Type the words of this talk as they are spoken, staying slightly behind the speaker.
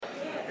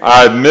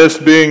I've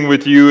missed being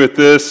with you at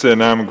this,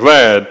 and I'm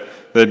glad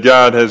that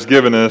God has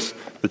given us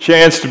the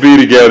chance to be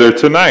together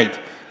tonight.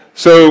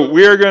 So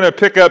we are going to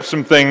pick up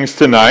some things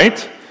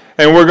tonight,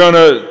 and we're going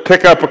to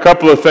pick up a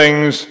couple of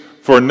things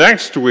for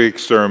next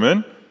week's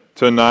sermon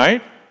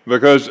tonight,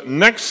 because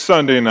next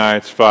Sunday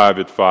night's 5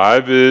 at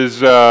 5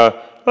 is,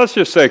 let's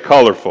just say,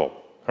 colorful,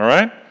 all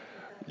right?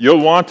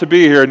 You'll want to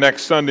be here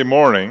next Sunday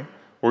morning.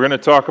 We're going to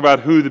talk about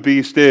who the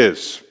beast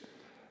is.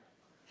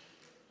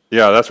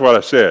 Yeah, that's what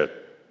I said.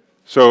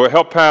 So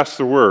help pass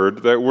the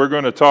word that we're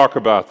going to talk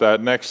about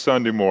that next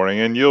Sunday morning,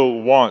 and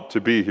you'll want to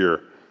be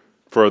here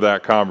for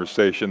that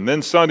conversation.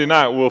 Then Sunday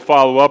night, we'll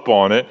follow up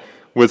on it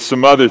with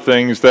some other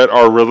things that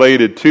are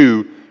related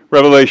to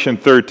Revelation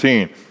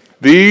 13.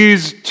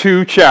 These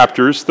two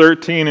chapters,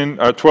 12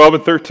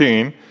 and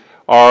 13,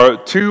 are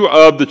two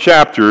of the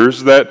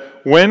chapters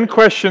that when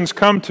questions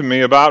come to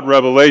me about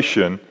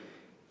Revelation,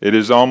 it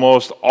is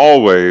almost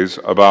always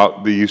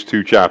about these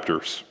two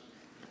chapters.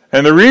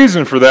 And the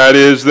reason for that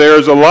is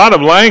there's a lot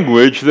of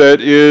language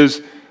that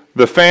is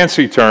the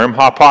fancy term,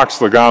 hapax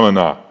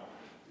legomena.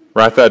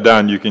 Write that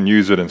down, you can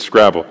use it in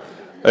Scrabble.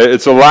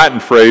 It's a Latin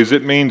phrase.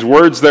 It means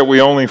words that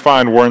we only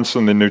find once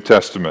in the New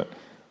Testament.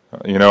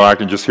 You know, I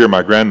can just hear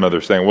my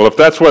grandmother saying, well, if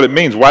that's what it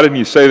means, why didn't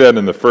you say that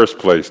in the first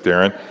place,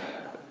 Darin?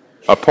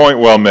 A point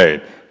well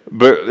made.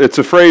 But it's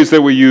a phrase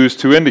that we use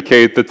to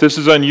indicate that this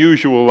is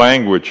unusual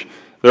language.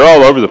 They're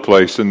all over the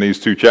place in these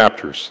two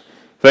chapters.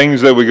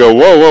 Things that we go,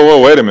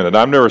 whoa, wait a minute.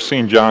 I've never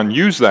seen John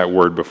use that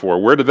word before.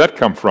 Where did that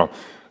come from?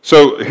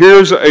 So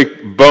here's a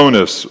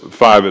bonus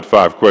 5 at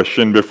 5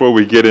 question before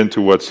we get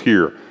into what's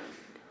here.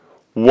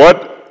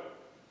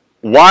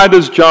 Why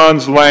does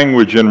John's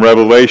language in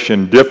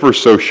Revelation differ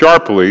so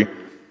sharply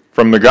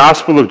from the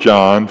Gospel of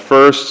John,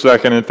 1st,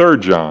 2nd, and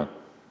 3rd John?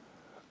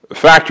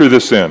 Factor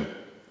this in.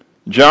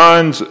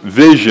 John's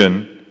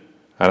vision,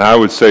 and I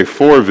would say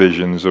 4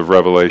 visions of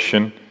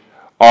Revelation,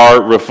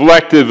 are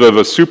reflective of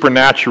a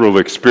supernatural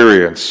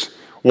experience,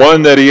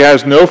 one that he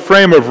has no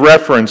frame of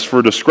reference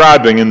for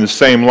describing in the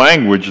same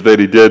language that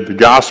he did the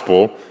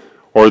Gospel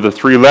or the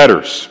 3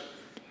 letters.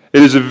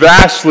 It is a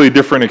vastly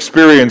different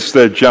experience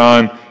that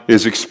John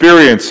is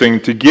experiencing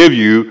to give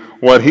you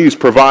what he's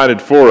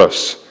provided for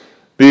us.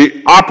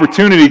 The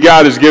opportunity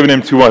God has given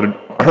him to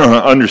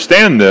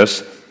understand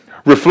this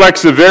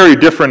reflects a very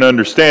different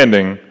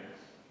understanding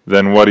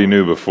than what he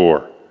knew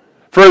before.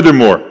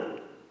 Furthermore,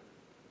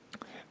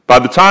 by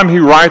the time he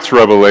writes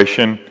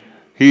Revelation,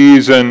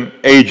 he's an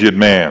aged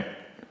man,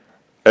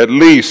 at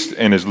least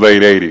in his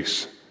late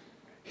 80s.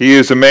 He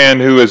is a man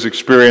who has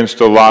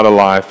experienced a lot of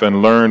life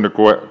and learned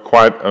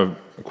quite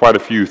a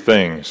few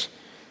things.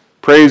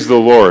 Praise the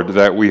Lord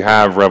that we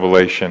have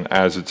Revelation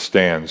as it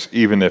stands,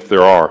 even if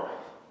there are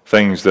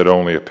things that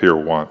only appear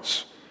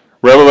once.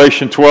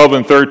 Revelation 12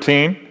 and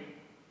 13,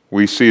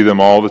 we see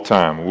them all the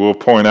time. We'll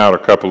point out a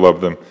couple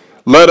of them.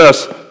 Let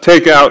us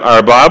take out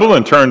our Bible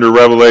and turn to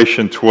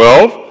Revelation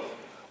 12.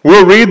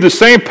 We'll read the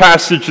same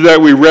passage that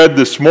we read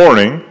this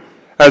morning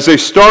as a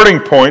starting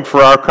point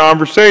for our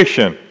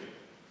conversation.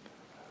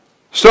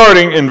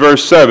 Starting in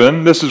verse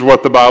 7, this is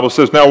what the Bible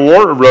says. Now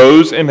war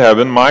arose in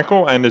heaven,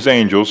 Michael and his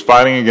angels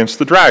fighting against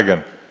the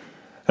dragon.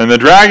 And the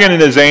dragon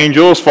and his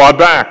angels fought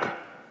back.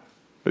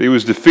 But he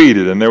was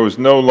defeated, and there was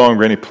no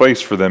longer any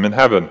place for them in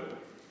heaven.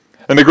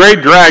 And the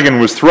great dragon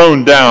was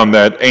thrown down,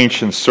 that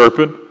ancient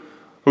serpent,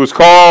 who was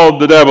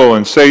called the devil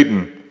and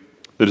Satan,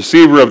 the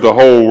deceiver of the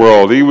whole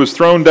world. He was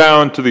thrown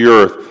down to the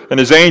earth, and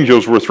his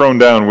angels were thrown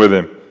down with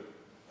him.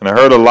 And I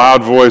heard a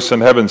loud voice in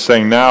heaven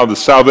saying, Now the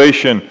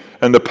salvation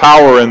and the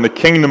power and the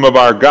kingdom of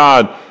our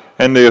God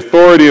and the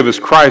authority of his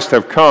Christ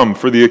have come,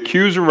 for the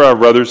accuser of our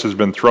brothers has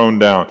been thrown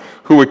down,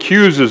 who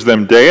accuses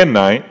them day and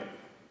night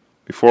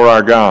before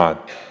our God.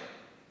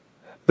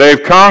 They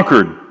have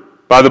conquered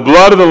by the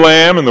blood of the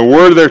Lamb and the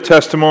word of their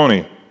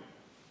testimony,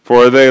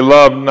 for they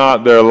loved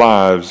not their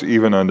lives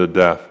even unto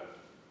death.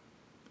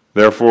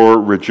 Therefore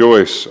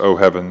rejoice, O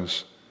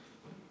heavens,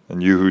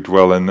 and you who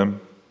dwell in them.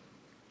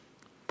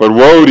 But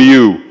woe to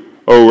you,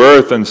 O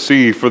earth and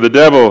sea, for the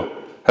devil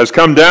has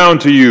come down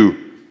to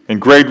you in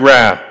great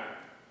wrath,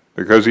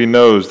 because he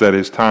knows that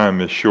his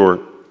time is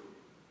short.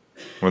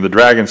 When the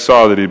dragon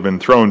saw that he had been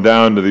thrown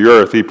down to the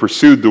earth, he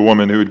pursued the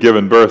woman who had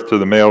given birth to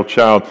the male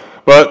child.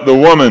 But the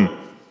woman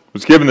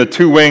was given the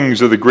 2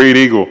 wings of the great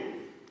eagle.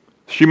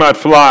 She might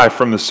fly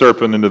from the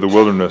serpent into the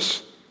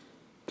wilderness,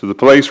 to the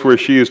place where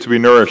she is to be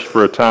nourished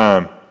for a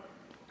time,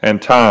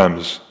 and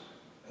times,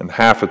 and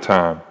half a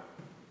time.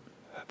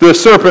 The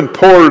serpent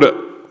poured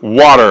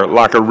water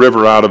like a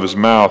river out of his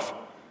mouth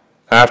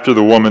after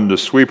the woman to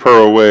sweep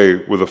her away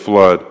with a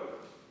flood.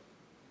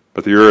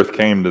 But the earth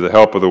came to the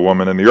help of the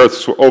woman, and the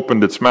earth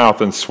opened its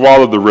mouth and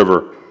swallowed the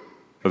river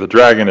that the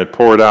dragon had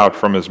poured out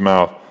from his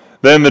mouth.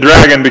 Then the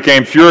dragon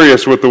became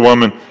furious with the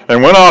woman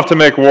and went off to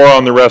make war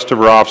on the rest of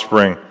her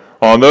offspring,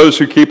 on those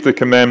who keep the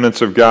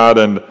commandments of God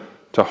and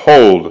to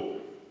hold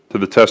to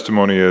the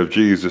testimony of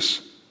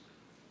Jesus.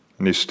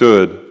 And he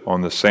stood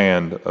on the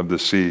sand of the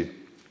sea.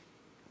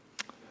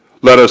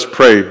 Let us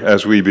pray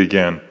as we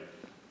begin.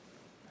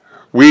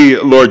 We,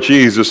 Lord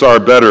Jesus, are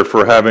better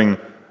for having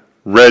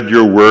read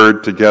your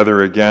word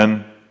together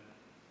again.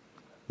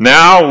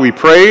 Now we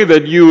pray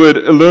that you would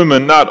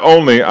illumine not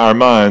only our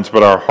minds,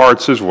 but our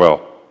hearts as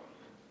well.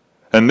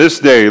 And this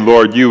day,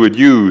 Lord, you would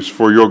use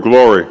for your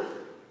glory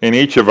in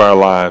each of our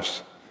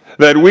lives,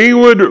 that we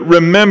would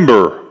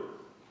remember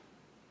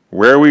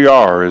where we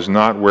are is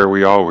not where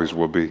we always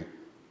will be.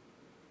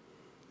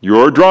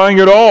 You're drawing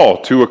it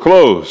all to a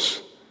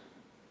close.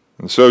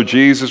 And so,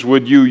 Jesus,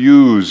 would you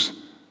use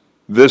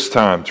this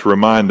time to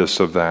remind us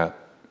of that,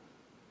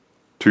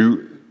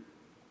 to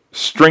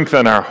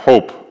strengthen our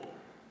hope,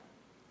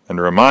 and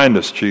to remind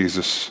us,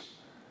 Jesus,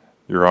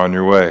 you're on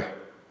your way,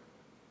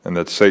 and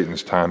that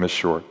Satan's time is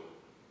short.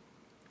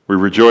 We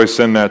rejoice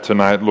in that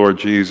tonight, Lord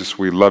Jesus.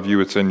 We love you.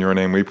 It's in your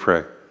name we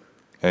pray.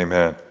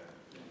 Amen.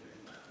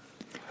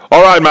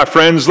 All right, my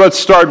friends, let's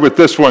start with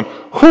this one.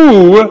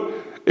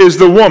 Who is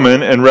the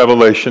woman in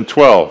Revelation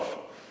 12?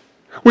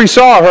 We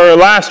saw her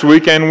last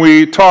week, and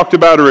we talked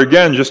about her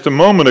again just a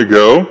moment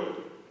ago.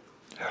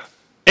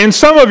 In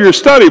some of your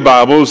study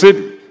Bibles,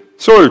 it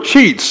sort of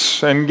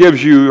cheats and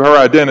gives you her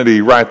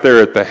identity right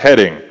there at the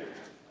heading.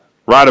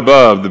 Right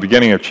above the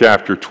beginning of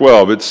chapter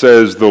 12, it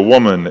says, the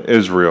woman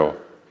Israel.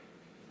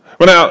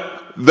 Well, now,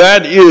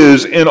 that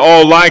is in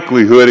all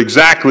likelihood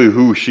exactly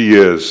who she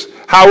is.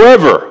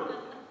 However,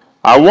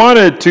 I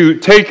wanted to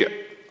take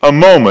a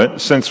moment,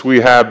 since we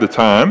have the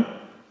time,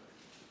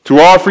 to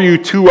offer you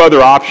two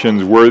other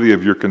options worthy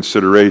of your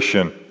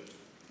consideration.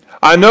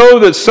 I know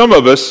that some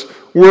of us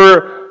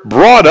were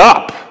brought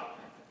up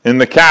in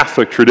the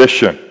Catholic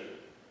tradition,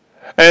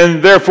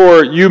 and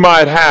therefore you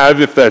might have,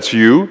 if that's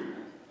you,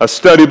 a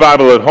study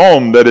Bible at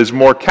home that is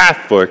more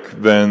Catholic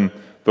than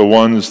the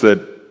ones that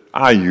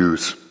I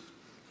use.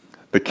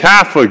 The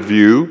Catholic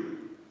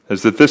view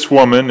is that this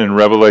woman in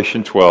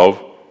Revelation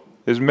 12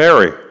 is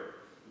Mary.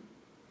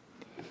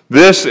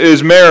 This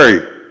is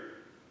Mary.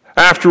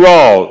 After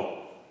all,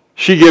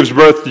 she gives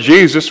birth to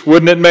Jesus.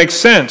 Wouldn't it make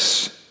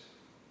sense?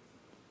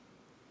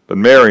 But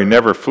Mary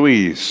never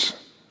flees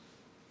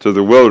to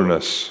the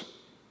wilderness.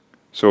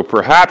 So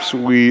perhaps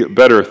we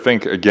better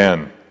think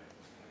again.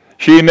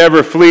 She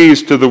never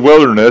flees to the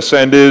wilderness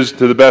and is,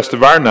 to the best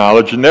of our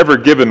knowledge, never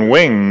given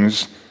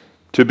wings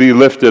to be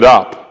lifted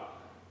up.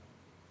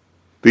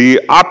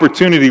 The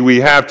opportunity we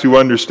have to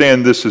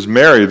understand this as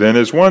Mary, then,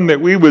 is one that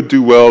we would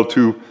do well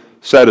to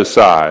set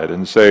aside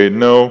and say,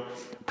 no,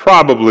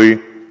 probably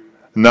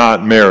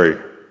not Mary.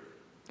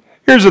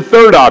 Here's a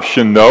third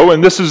option, though,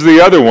 and this is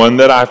the other one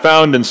that I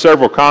found in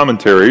several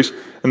commentaries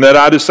and that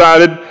I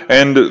decided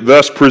and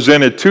thus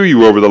presented to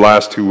you over the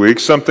last 2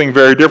 weeks, something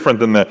very different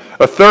than that.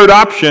 A third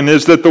option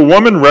is that the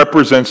woman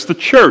represents the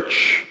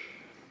church.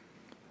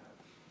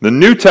 The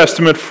New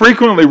Testament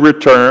frequently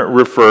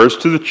refers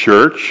to the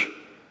church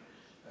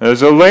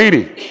as a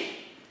lady.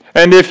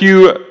 And if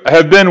you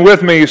have been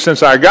with me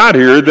since I got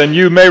here, then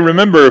you may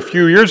remember a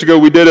few years ago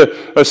we did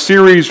a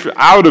series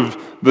out of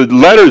the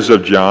letters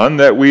of John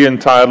that we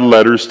entitled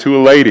Letters to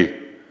a Lady,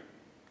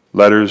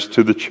 Letters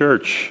to the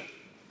Church.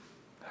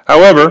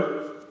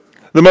 However,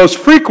 the most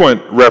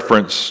frequent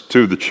reference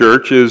to the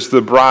church is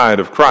the bride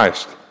of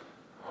Christ.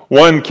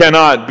 One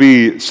cannot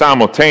be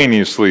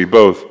simultaneously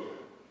both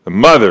the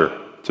mother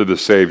to the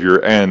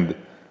Savior and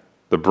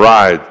the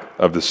bride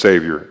of the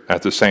Savior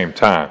at the same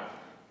time.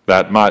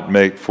 That might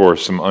make for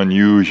some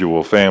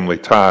unusual family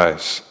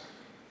ties.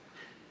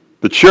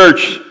 The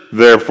church,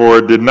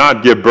 therefore, did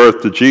not give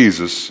birth to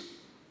Jesus.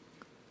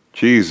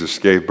 Jesus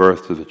gave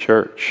birth to the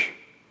church.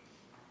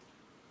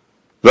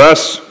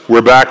 Thus,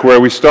 we're back where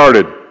we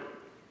started.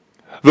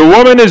 The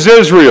woman is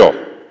Israel.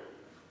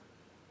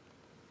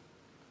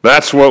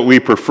 That's what we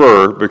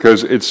prefer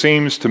because it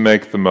seems to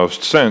make the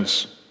most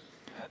sense.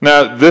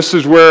 Now, this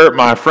is where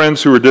my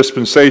friends who are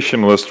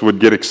dispensationalists would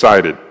get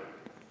excited.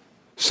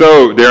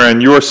 So,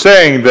 Darin, you're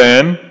saying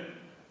then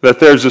that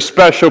there's a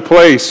special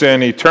place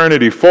in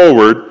eternity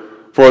forward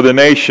for the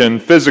nation,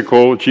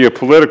 physical,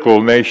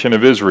 geopolitical nation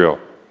of Israel.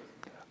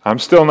 I'm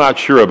still not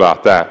sure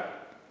about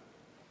that.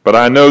 But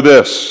I know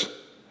this.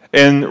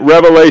 In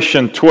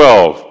Revelation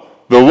 12,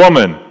 the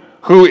woman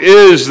who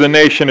is the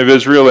nation of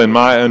Israel, in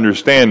my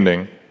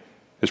understanding,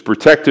 is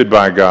protected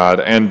by God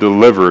and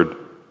delivered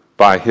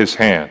by his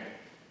hand.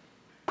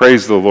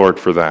 Praise the Lord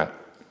for that.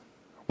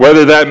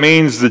 Whether that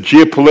means the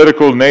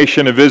geopolitical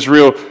nation of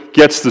Israel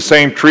gets the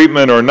same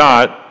treatment or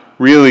not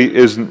really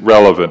isn't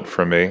relevant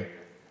for me.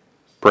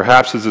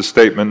 Perhaps it's a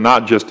statement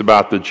not just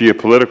about the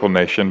geopolitical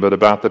nation, but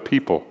about the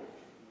people,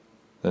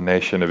 the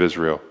nation of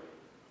Israel,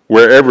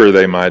 wherever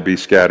they might be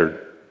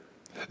scattered.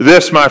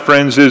 This, my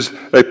friends, is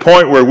a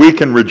point where we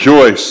can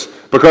rejoice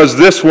because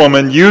this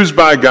woman, used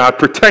by God,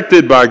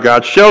 protected by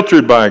God,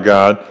 sheltered by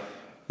God,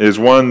 is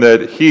one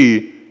that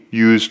he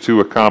used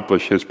to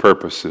accomplish his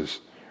purposes.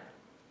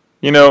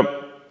 You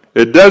know,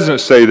 it doesn't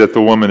say that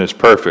the woman is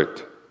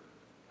perfect.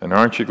 And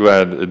aren't you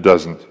glad it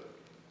doesn't?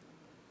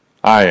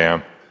 I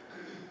am.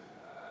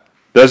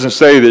 It doesn't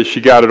say that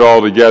she got it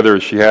all together,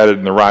 she had it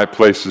in the right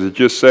places. It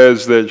just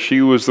says that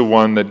she was the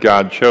one that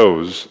God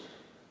chose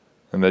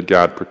and that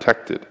God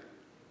protected.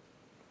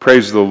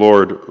 Praise the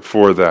Lord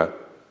for that.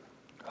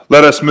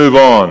 Let us move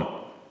on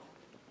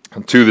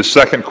to the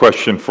second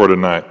question for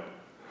tonight.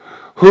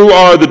 Who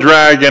are the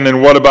dragon,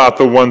 and what about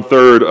the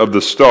 1/3 of the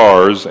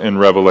stars in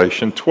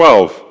Revelation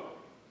 12?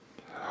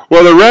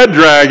 Well, the red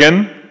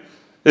dragon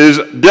is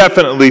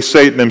definitely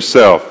Satan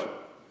himself.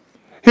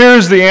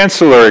 Here's the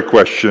ancillary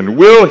question.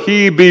 Will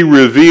he be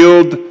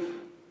revealed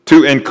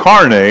to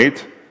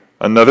incarnate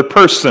another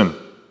person?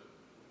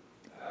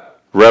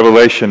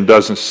 Revelation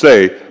doesn't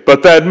say,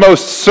 but that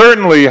most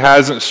certainly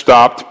hasn't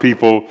stopped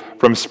people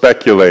from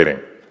speculating.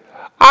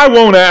 I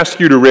won't ask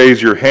you to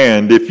raise your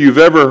hand if you've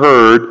ever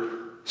heard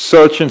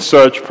such and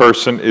such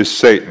person is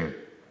Satan.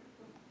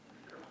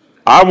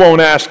 I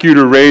won't ask you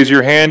to raise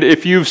your hand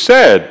if you've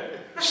said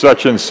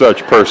such and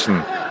such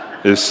person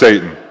is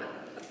Satan.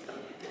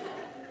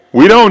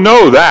 We don't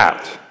know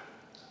that,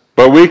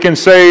 but we can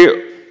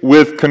say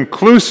with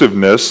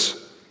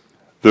conclusiveness,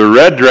 the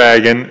red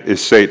dragon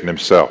is Satan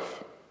himself.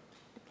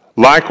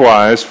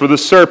 Likewise for the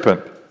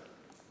serpent.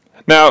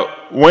 Now,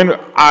 when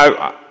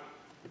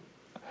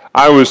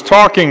I was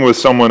talking with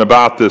someone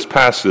about this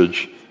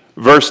passage,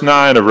 verse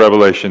 9 of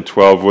Revelation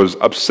 12 was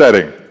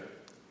upsetting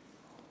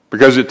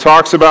because it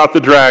talks about the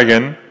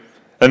dragon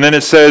and then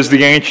it says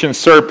the ancient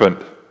serpent.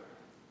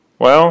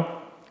 Well,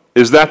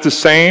 is that the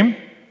same?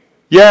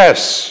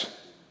 Yes.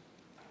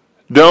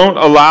 Don't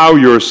allow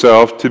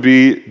yourself to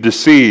be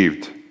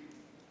deceived.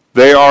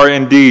 They are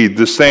indeed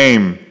the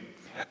same.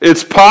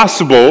 It's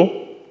possible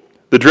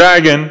the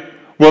dragon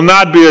will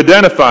not be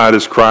identified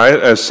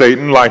as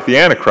Satan like the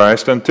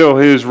Antichrist until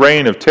his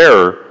reign of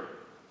terror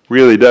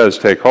really does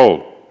take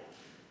hold.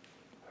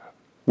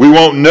 We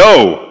won't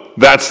know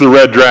that's the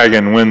red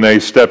dragon when they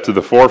step to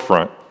the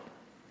forefront.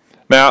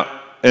 Now,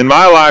 in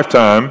my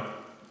lifetime,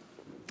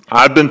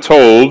 I've been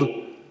told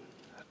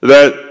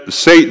that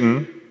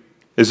Satan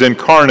is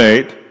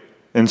incarnate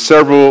in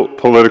several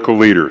political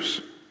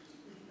leaders.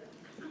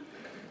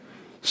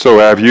 So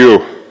have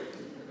you.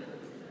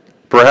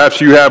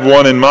 Perhaps you have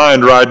one in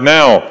mind right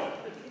now.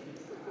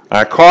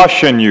 I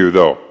caution you,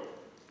 though,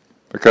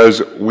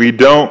 because we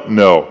don't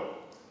know.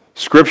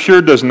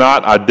 Scripture does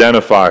not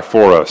identify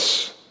for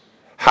us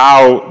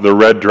how the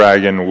red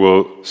dragon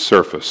will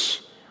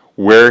surface,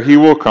 where he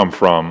will come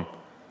from,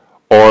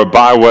 or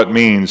by what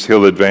means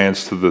he'll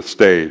advance to the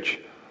stage.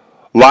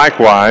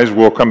 Likewise,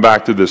 we'll come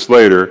back to this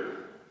later,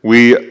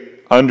 we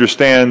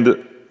understand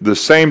the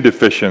same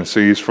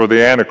deficiencies for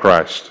the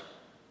Antichrist.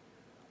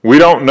 We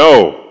don't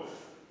know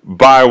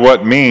by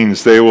what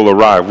means they will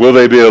arrive. Will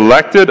they be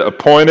elected,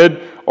 appointed,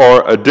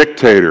 or a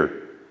dictator?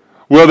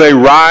 Will they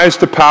rise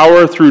to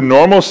power through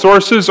normal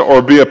sources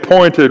or be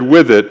appointed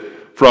with it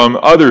from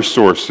other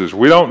sources?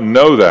 We don't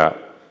know that.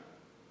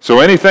 So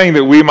anything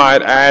that we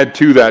might add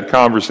to that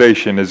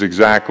conversation is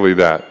exactly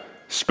that,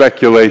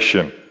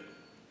 speculation.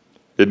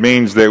 It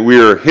means that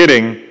we are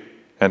hitting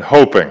and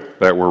hoping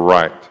that we're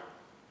right.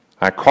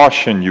 I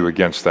caution you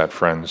against that,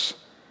 friends,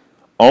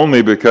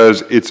 only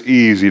because it's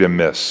easy to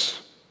miss.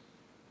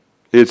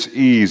 It's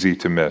easy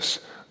to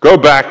miss. Go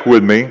back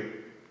with me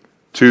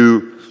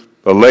to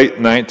the late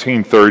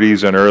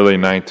 1930s and early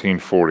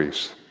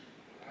 1940s.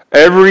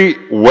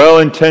 Every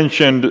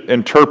well-intentioned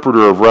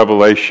interpreter of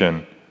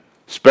Revelation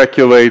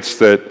speculates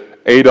that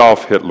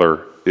Adolf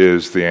Hitler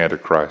is the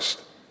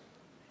Antichrist.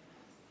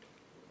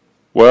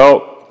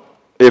 Well,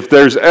 if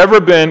there's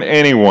ever been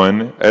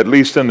anyone, at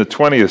least in the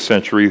 20th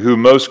century, who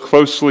most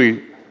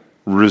closely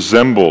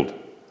resembled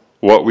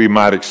what we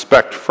might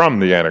expect from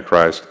the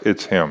Antichrist,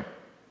 it's him.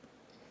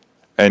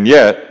 And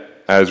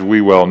yet, as we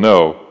well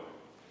know,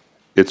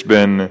 it's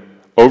been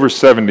over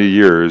 70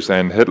 years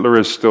and Hitler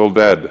is still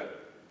dead.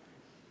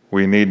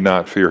 We need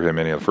not fear him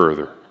any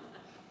further.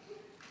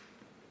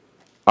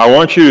 I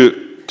want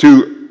you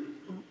to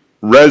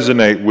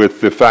resonate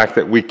with the fact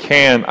that we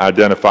can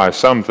identify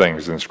some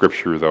things in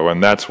Scripture, though,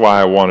 and that's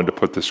why I wanted to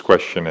put this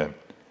question in.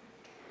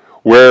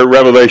 Where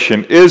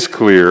Revelation is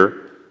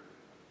clear,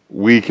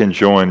 we can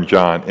join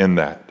John in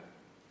that.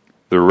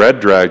 The red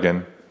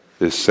dragon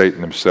is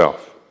Satan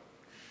himself.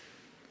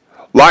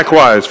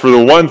 Likewise, for the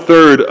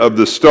 1/3 of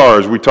the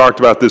stars, we talked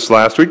about this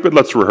last week, but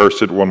let's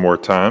rehearse it one more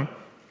time.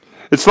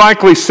 It's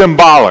likely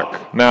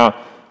symbolic. Now,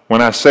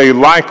 when I say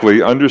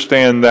likely,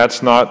 understand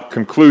that's not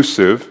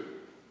conclusive.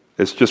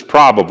 It's just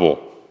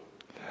probable.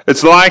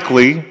 It's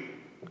likely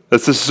that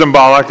this is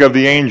symbolic of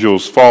the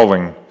angels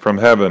falling from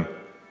heaven.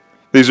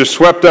 These are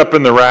swept up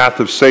in the wrath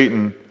of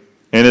Satan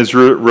in his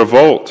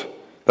revolt.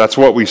 That's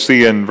what we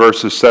see in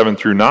verses 7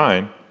 through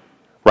 9,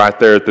 right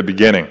there at the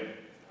beginning.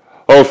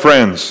 Oh,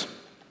 friends,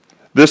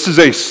 this is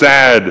a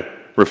sad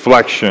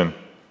reflection,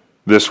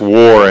 this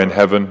war in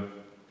heaven.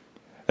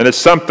 And it's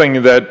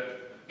something that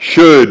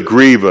should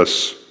grieve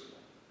us.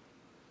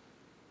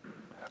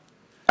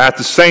 At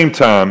the same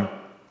time,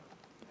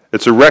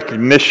 it's a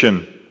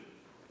recognition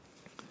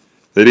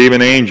that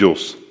even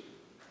angels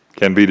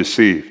can be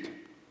deceived,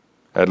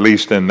 at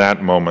least in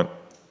that moment.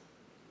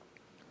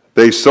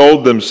 They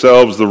sold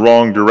themselves the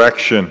wrong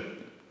direction,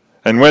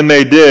 and when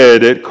they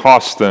did, it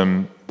cost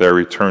them their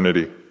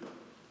eternity.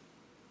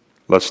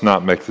 Let's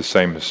not make the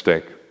same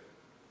mistake.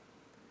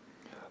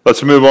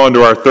 Let's move on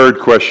to our third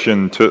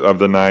question of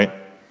the night.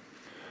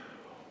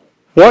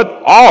 What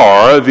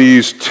are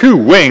these two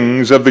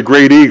wings of the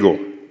great eagle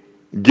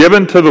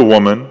given to the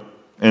woman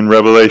in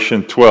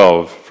Revelation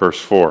 12, verse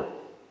 4?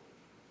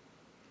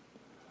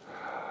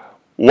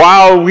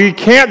 While we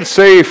can't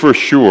say for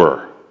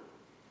sure,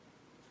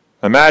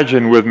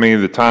 imagine with me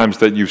the times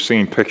that you've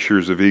seen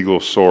pictures of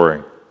eagles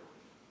soaring.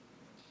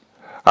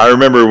 I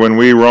remember when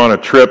we were on a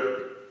trip,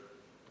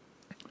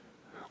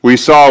 we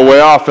saw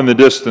way off in the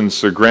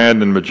distance a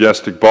grand and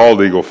majestic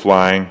bald eagle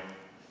flying,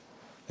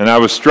 and I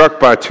was struck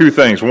by two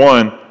things.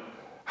 One,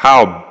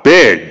 how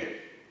big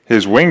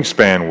his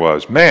wingspan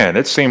was. Man,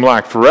 it seemed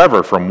like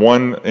forever from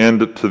one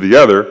end to the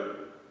other.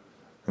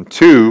 And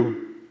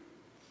two,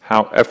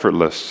 how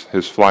effortless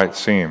his flight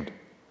seemed.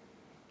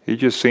 He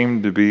just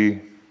seemed to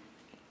be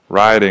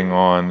riding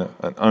on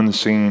an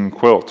unseen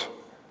quilt,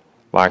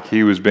 like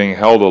he was being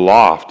held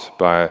aloft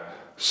by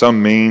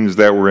some means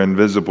that were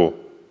invisible.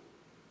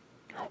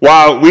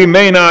 While we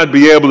may not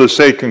be able to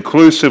say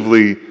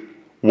conclusively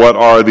what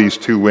are these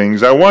two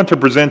wings, I want to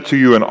present to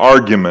you an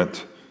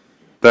argument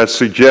that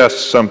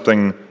suggests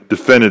something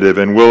definitive,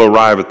 and we'll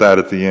arrive at that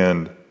at the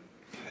end.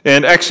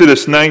 In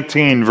Exodus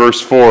 19, verse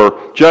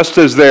 4, just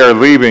as they are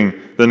leaving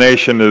the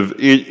nation of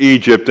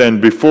Egypt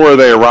and before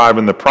they arrive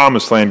in the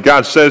promised land,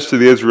 God says to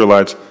the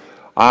Israelites,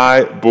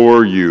 I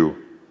bore you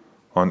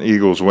on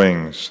eagle's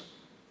wings,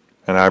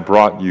 and I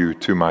brought you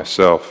to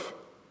myself.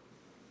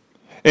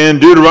 In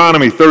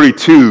Deuteronomy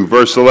 32,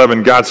 verse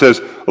 11, God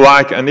says,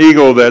 like an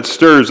eagle that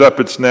stirs up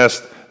its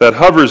nest, that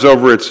hovers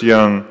over its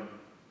young,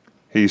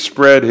 he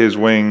spread his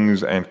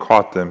wings and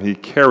caught them. He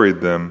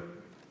carried them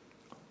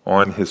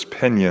on his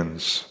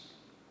pinions.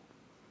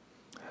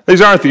 These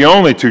aren't the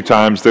only two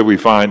times that we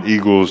find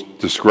eagles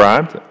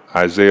described.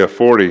 Isaiah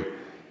 40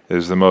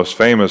 is the most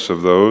famous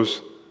of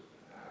those.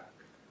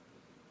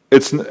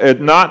 It's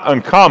not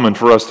uncommon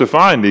for us to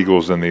find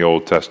eagles in the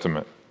Old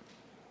Testament.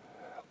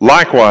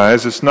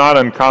 Likewise, it's not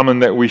uncommon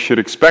that we should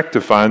expect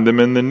to find them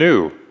in the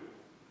New.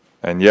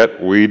 And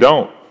yet we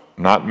don't.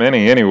 Not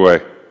many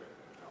anyway.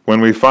 When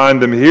we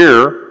find them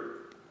here,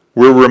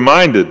 we're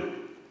reminded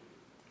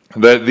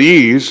that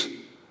these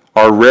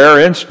are rare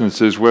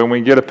instances when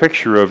we get a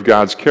picture of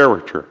God's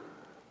character.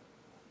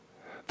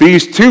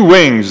 These two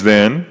wings,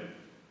 then,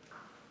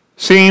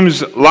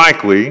 seems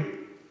likely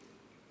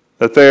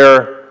that they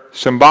are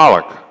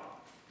symbolic.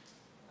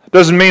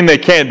 Doesn't mean they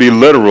can't be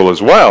literal as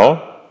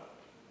well,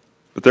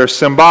 but they're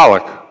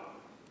symbolic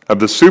of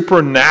the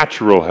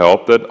supernatural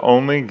help that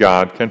only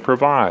God can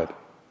provide.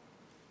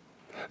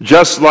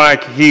 Just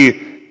like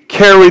he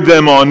carried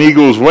them on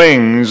eagle's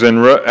wings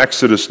in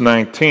Exodus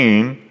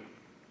 19,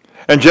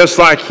 and just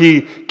like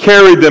he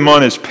carried them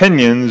on his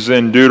pinions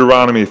in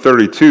Deuteronomy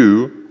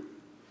 32,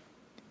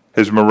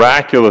 his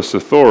miraculous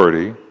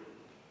authority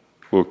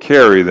will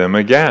carry them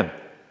again.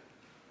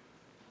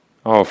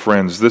 Oh,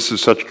 friends, this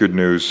is such good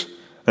news,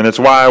 and it's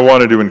why I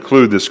wanted to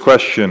include this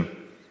question.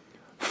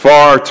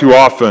 Far too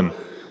often,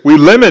 we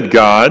limit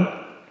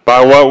God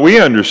by what we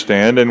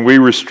understand, and we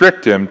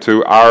restrict him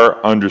to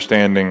our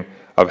understanding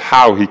of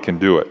how he can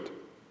do it.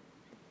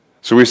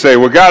 So we say,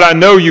 well, God, I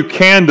know you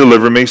can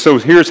deliver me, so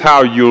here's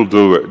how you'll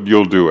do it.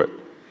 You'll do it.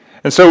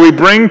 And so we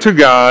bring to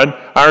God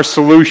our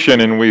solution,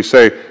 and we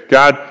say,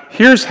 God,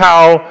 here's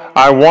how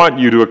I want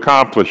you to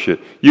accomplish it.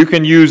 You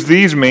can use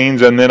these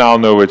means, and then I'll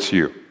know it's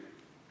you.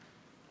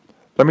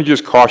 Let me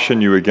just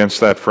caution you against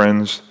that,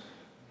 friends.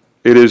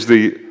 It is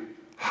the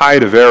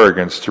height of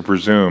arrogance to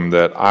presume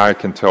that I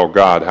can tell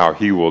God how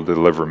he will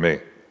deliver me.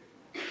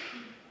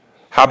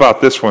 How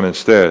about this one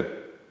instead?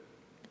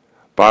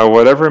 By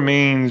whatever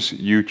means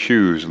you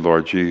choose,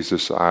 Lord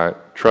Jesus, I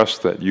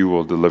trust that you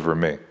will deliver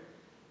me.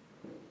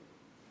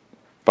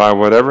 By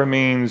whatever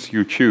means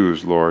you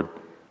choose, Lord,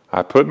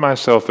 I put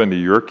myself into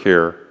your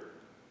care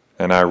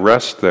and I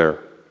rest there.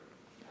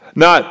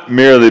 Not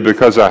merely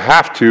because I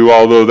have to,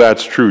 although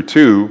that's true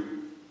too,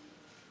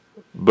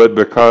 but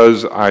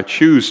because I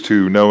choose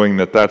to, knowing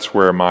that that's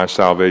where my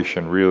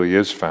salvation really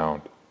is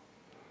found.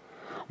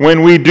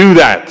 When we do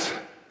that,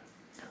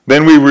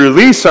 then we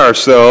release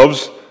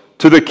ourselves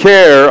to the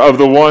care of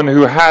the one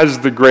who has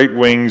the great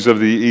wings of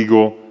the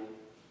eagle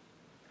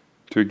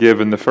to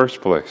give in the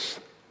first place.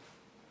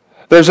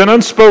 There's an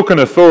unspoken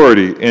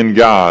authority in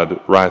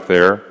God right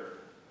there,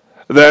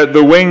 that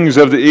the wings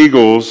of the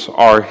eagles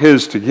are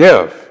his to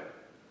give.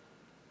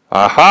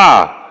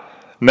 Aha!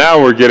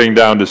 Now we're getting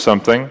down to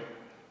something.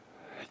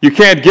 You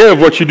can't give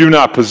what you do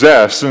not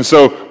possess. And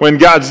so when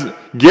God's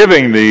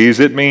giving these,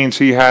 it means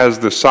he has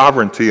the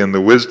sovereignty and the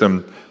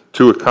wisdom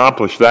to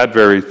accomplish that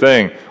very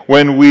thing.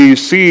 When we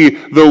see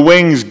the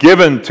wings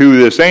given to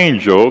this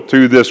angel,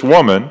 to this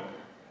woman,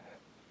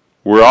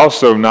 we're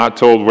also not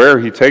told where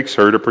he takes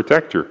her to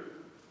protect her.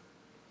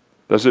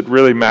 Does it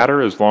really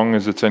matter as long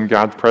as it's in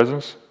God's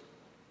presence?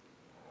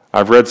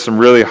 I've read some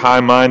really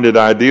high-minded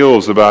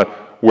ideals about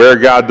where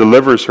God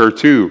delivers her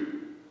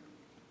to.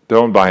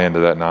 Don't buy into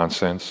that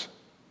nonsense.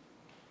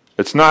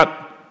 It's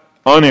not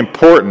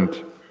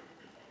unimportant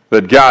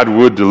that God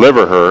would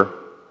deliver her,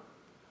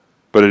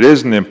 but it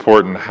isn't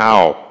important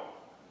how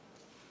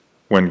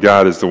when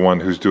God is the one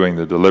who's doing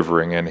the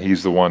delivering and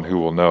he's the one who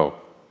will know.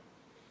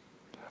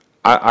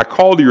 I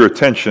call to your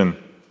attention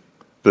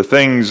the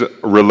things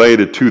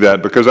related to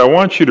that because I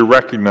want you to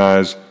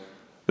recognize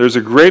there's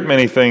a great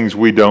many things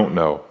we don't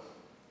know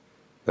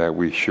that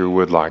we sure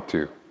would like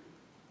to.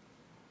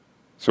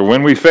 So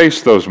when we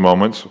face those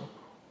moments,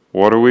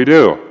 what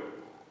do?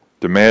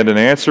 Demand an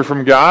answer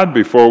from God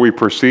before we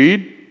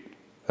proceed?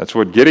 That's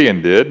what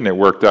Gideon did, and it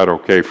worked out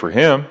okay for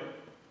him.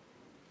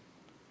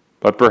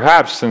 But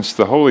perhaps since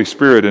the Holy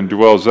Spirit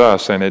indwells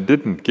us, and it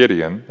didn't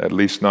Gideon, at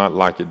least not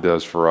like it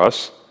does for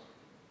us,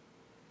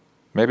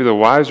 maybe the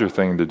wiser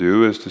thing to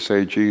do is to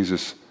say,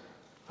 Jesus,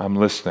 I'm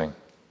listening.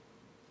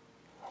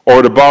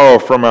 Or to borrow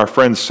from our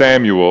friend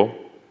Samuel,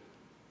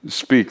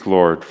 speak,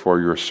 Lord, for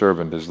your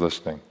servant is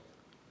listening.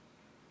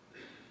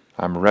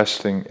 I'm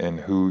resting in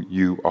who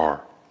you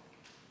are.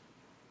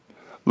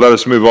 Let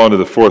us move on to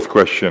the fourth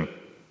question.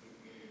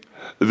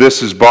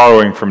 This is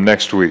borrowing from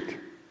next week.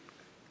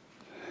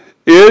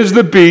 Is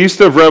the beast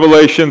of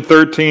Revelation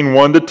 13,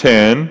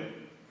 1-10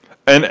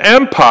 an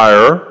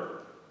empire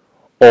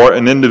or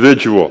an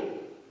individual?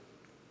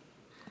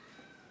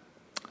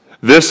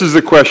 This is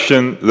the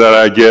question that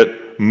I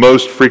get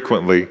most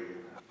frequently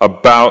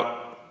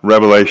about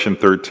Revelation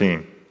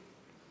 13.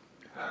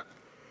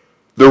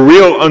 The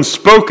real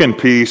unspoken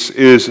piece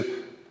is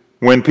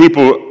when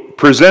people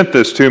present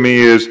this to me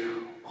is,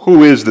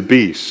 who is the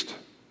beast?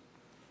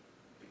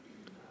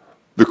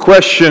 The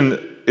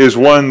question is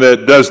one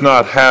that does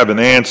not have an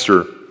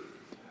answer,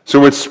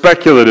 so it's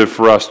speculative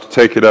for us to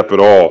take it up at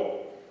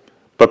all.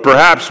 But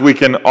perhaps we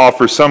can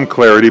offer some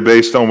clarity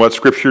based on what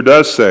Scripture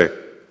does say.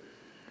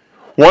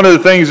 One of the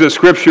things that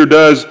Scripture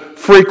does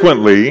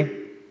frequently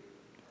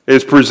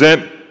is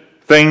present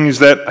things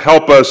that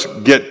help us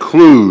get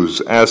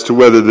clues as to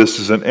whether this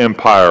is an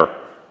empire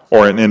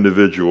or an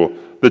individual.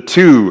 The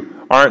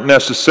two aren't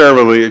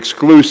necessarily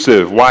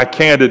exclusive. Why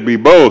can't it be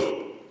both?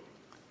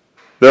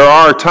 There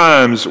are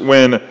times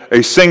when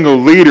a single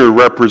leader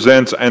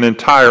represents an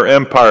entire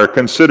empire.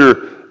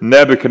 Consider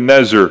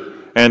Nebuchadnezzar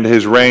and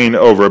his reign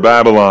over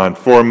Babylon.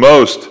 For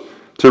most,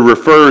 to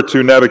refer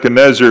to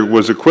Nebuchadnezzar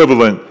was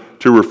equivalent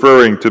to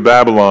referring to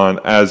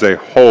Babylon as a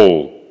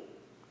whole.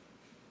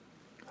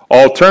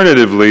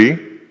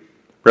 Alternatively,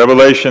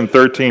 Revelation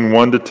 13,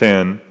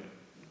 1-10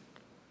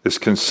 is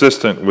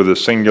consistent with a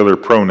singular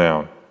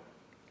pronoun.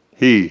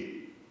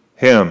 He,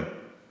 him.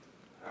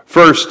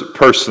 First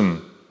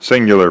person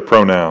singular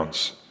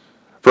pronouns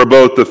for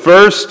both the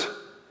first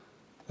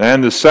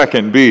and the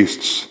second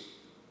beasts.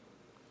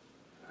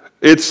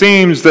 It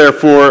seems,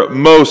 therefore,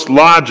 most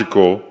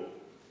logical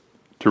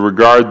to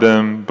regard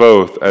them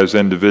both as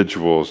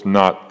individuals,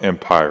 not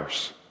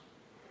empires.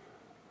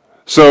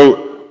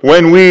 So,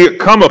 when we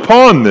come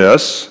upon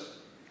this,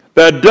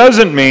 that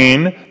doesn't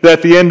mean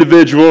that the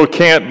individual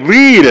can't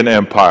lead an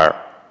empire.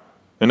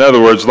 In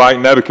other words, like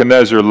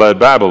Nebuchadnezzar led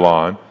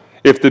Babylon,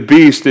 if the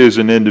beast is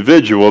an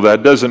individual,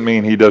 that doesn't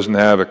mean he doesn't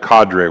have a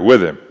cadre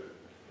with him.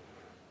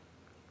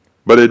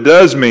 But it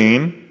does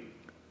mean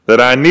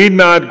that I need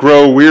not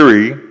grow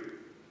weary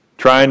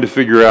trying to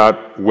figure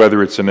out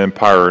whether it's an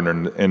empire or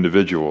an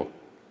individual.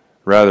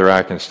 Rather,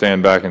 I can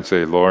stand back and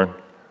say, Lord,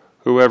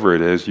 whoever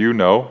it is, you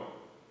know.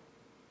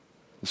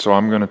 So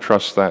I'm going to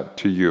trust that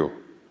to you.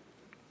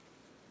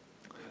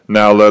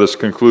 Now let us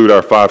conclude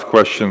our 5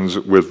 questions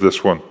with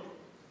this one.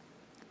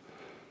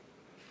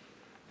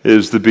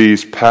 Is the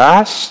beast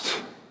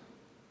past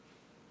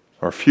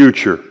or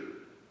future?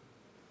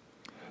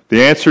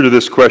 The answer to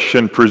this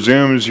question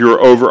presumes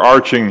your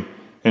overarching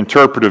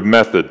interpretive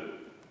method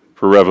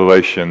for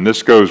Revelation.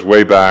 This goes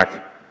way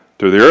back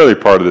to the early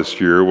part of this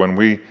year when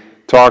we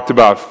talked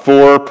about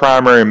 4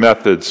 primary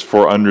methods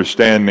for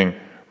understanding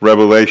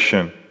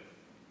Revelation.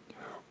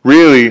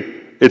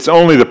 Really, it's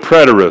only the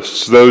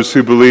preterists, those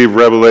who believe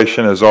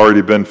Revelation has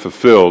already been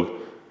fulfilled,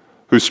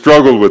 who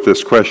struggled with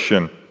this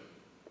question.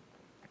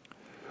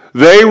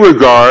 They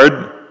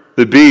regard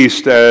the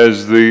beast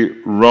as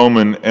the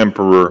Roman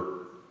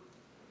Emperor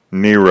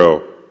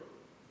Nero.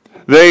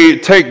 They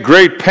take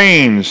great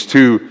pains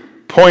to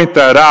point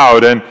that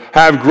out and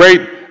have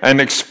great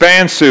and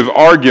expansive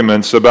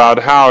arguments about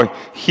how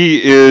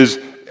he is,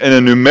 in a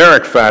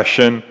numeric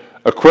fashion,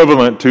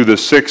 equivalent to the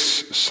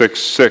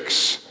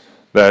 666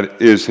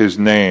 that is his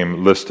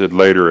name listed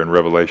later in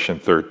Revelation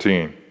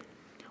 13.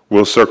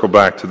 We'll circle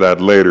back to that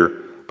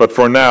later. But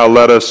for now,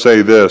 let us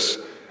say this.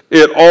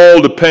 It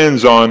all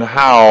depends on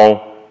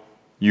how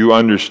you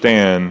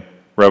understand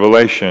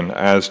Revelation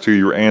as to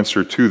your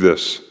answer to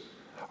this.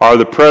 Are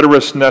the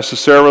preterists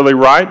necessarily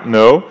right?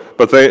 No,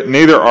 but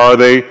neither are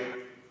they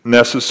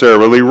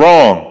necessarily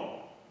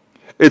wrong.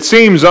 It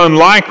seems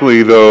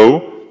unlikely,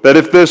 though, that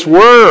if this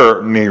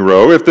were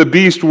Nero, if the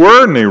beast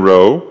were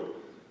Nero,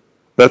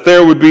 that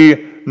there would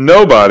be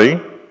nobody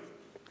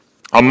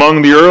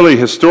among the early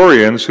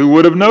historians who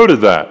would have noted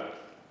that.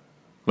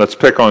 Let's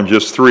pick on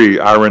just 3,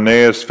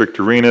 Irenaeus,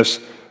 Victorinus,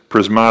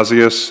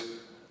 Prismasius.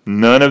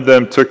 None of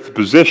them took the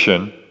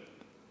position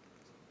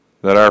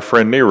that our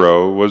friend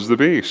Nero was the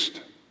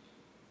beast.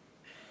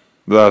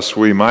 Thus,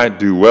 we might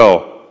do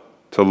well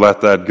to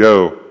let that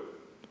go.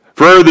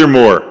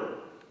 Furthermore,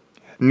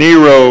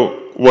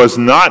 Nero was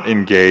not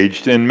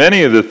engaged in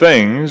many of the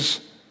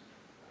things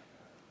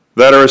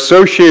that are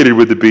associated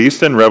with the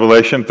beast in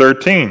Revelation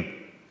 13.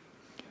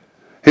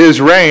 His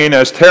reign,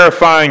 as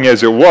terrifying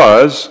as it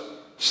was,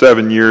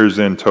 7 years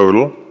in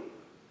total,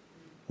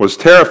 was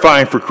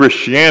terrifying for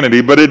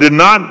Christianity, but it did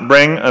not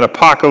bring an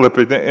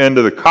apocalyptic end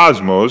to the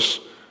cosmos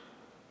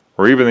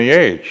or even the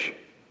age.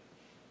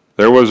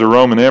 There was a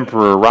Roman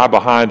emperor right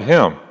behind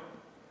him,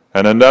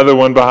 and another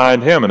one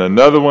behind him, and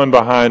another one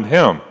behind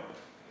him.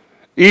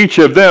 Each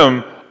of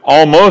them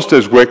almost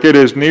as wicked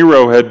as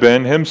Nero had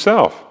been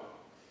himself.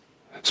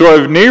 So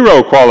if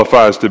Nero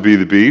qualifies to be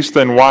the beast,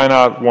 then why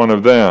not one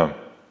of them?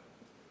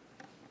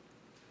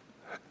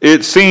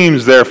 It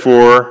seems,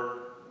 therefore,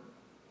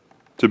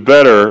 to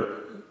better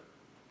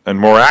and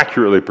more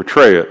accurately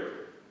portray it,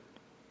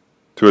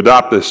 to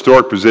adopt the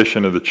historic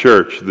position of the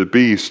church, the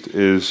beast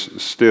is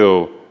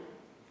still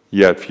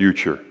yet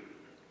future.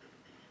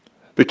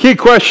 The key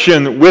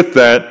question with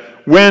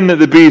that, when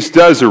the beast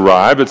does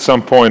arrive at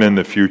some point in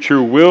the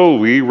future, will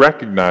we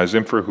recognize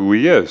him for who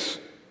he is?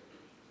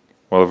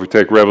 Well, if we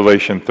take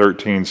Revelation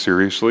 13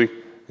 seriously,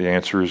 the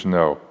answer is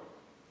no.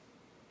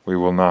 We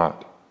will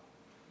not.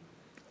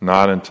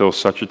 Not until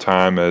such a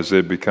time as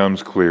it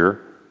becomes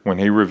clear when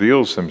he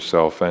reveals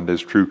himself and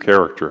his true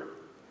character.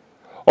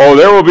 Oh,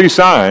 there will be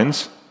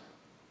signs,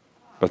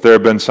 but there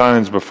have been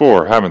signs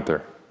before, haven't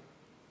there?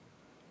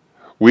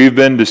 We've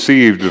been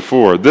deceived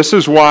before. This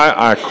is why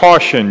I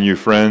caution you,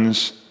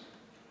 friends.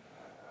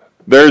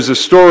 There's a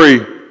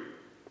story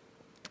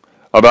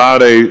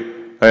about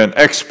an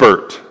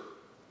expert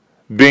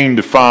being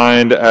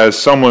defined as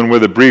someone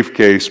with a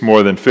briefcase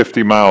more than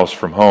 50 miles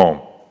from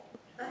home.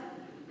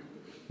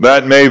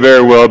 That may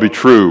very well be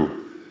true.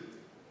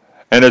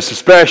 And it's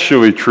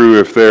especially true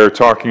if they're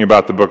talking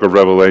about the book of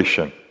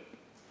Revelation.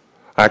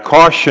 I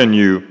caution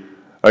you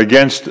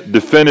against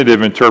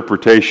definitive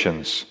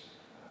interpretations.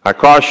 I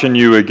caution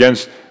you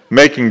against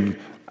making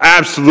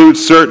absolute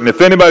certain. If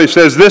anybody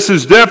says, this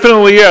is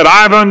definitely it,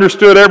 I've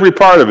understood every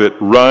part of it,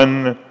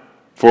 run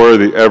for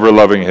the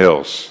ever-loving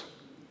hills.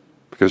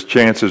 Because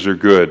chances are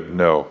good,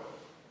 no.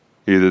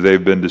 Either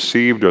they've been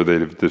deceived or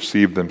they've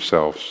deceived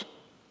themselves.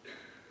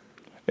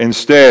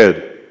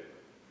 Instead,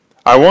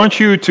 I want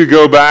you to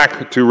go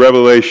back to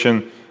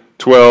Revelation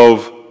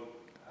 12.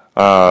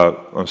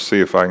 Let's see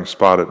if I can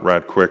spot it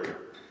right quick.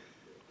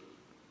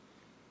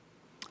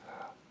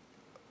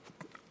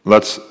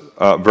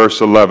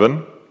 Verse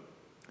 11.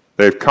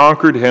 They've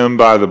conquered him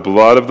by the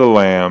blood of the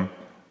Lamb,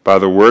 by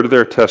the word of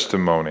their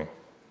testimony,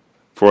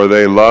 for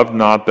they loved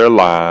not their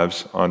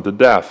lives unto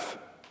death.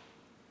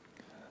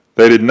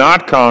 They did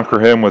not conquer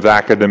him with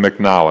academic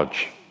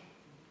knowledge.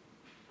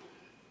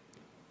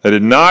 They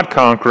did not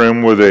conquer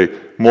him with a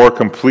more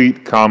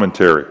complete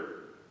commentary.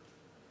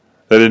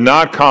 They did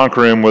not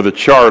conquer him with a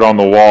chart on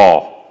the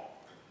wall.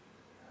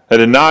 They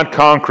did not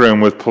conquer him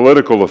with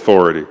political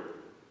authority.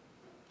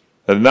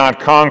 They did not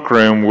conquer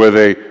him with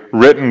a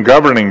written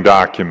governing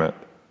document.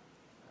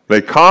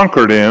 They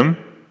conquered him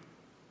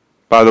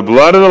by the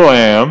blood of the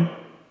Lamb,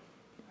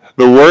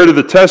 the word of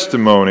the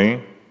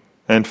testimony,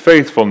 and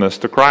faithfulness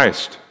to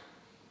Christ.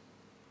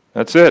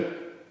 That's it.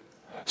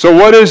 So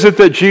what is it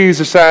that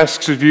Jesus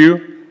asks of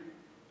you?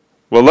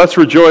 Well, let's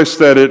rejoice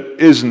that it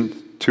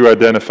isn't to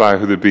identify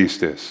who the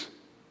beast is.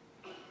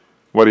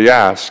 What he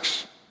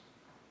asks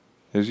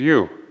is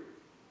you.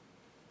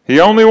 He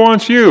only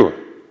wants you.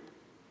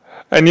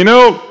 And you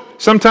know,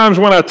 sometimes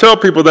when I tell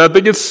people that,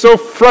 they get so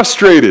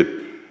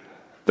frustrated.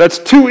 That's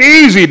too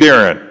easy,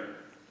 Darin.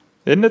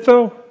 Isn't it,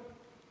 though?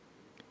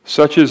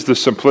 Such is the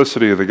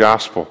simplicity of the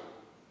gospel.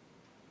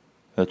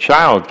 A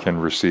child can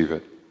receive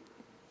it.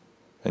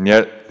 And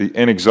yet, the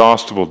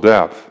inexhaustible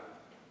depth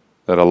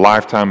that a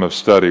lifetime of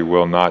study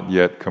will not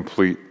yet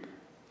complete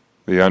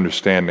the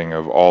understanding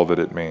of all that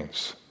it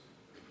means.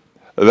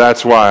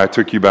 That's why I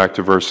took you back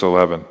to verse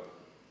 11.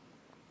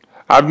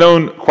 I've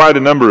known quite a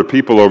number of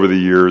people over the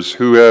years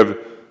who have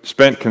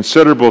spent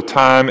considerable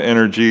time,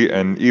 energy,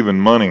 and even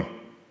money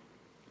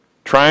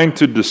trying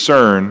to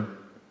discern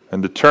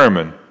and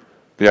determine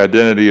the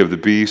identity of the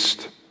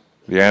beast,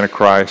 the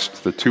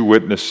Antichrist, the two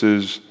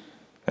witnesses,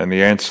 and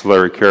the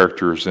ancillary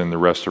characters in the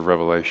rest of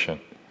Revelation.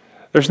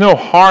 There's no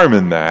harm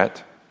in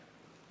that,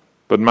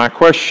 but my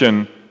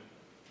question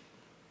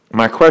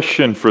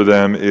for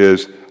them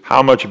is,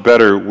 how much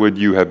better would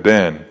you have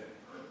been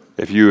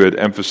if you had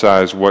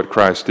emphasized what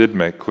Christ did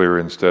make clear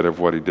instead of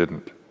what he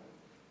didn't?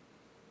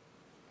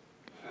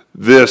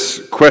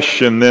 This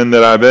question then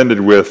that I've ended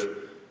with,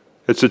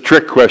 it's a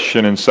trick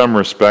question in some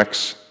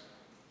respects.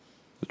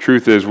 The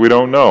truth is, we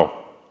don't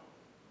know.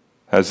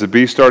 Has the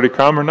beast already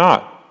come or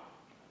not?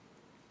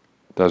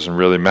 It doesn't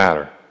really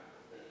matter,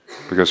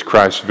 because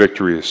Christ's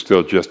victory is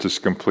still just as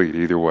complete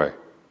either way.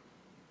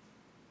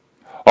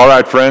 All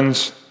right,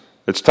 friends,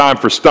 it's time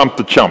for Stump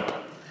the Chump.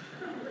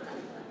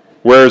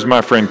 Where's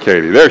my friend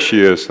Katie? There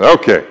she is.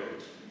 Okay.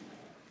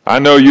 I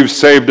know you've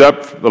saved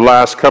up the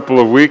last couple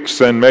of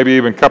weeks and maybe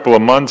even couple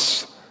of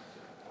months.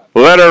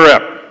 Let her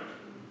rip.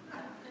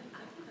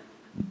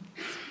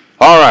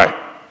 All right,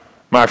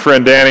 my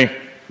friend Danny.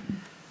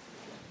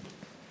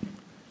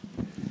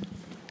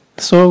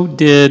 So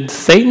did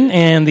Satan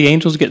and the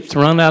angels get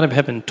thrown out of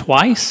heaven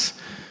twice?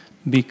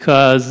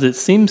 Because it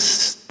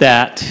seems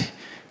that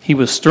he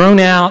was thrown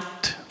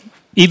out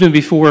even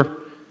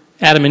before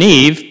Adam and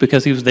Eve,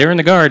 because he was there in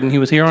the garden. He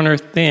was here on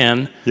earth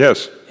then.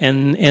 Yes.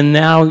 And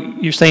now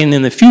you're saying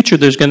in the future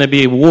there's going to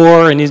be a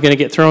war and he's going to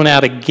get thrown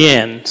out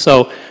again.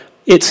 So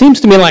it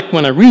seems to me like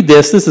when I read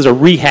this is a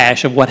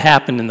rehash of what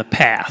happened in the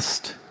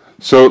past.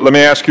 So let me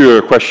ask you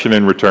a question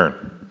in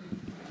return.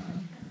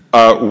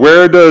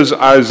 Where does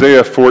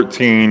Isaiah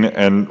 14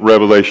 and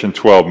Revelation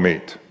 12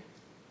 meet?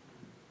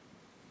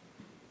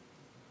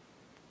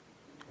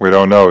 We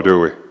don't know, do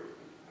we?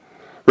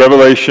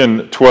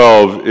 Revelation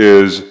 12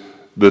 is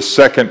the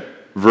second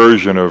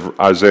version of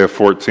Isaiah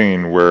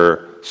 14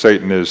 where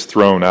Satan is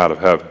thrown out of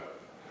heaven.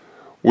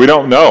 We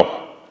don't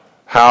know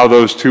how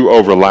those two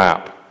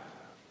overlap.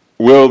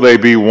 Will they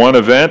be one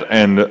event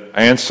and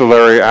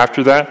ancillary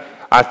after that?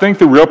 I think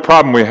the real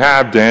problem we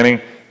have,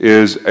 Danny,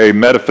 is a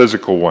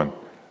metaphysical one.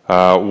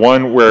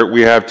 One where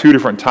we have two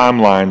different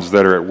timelines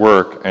that are at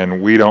work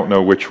and we don't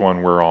know which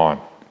one we're on.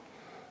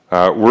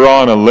 We're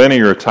on a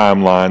linear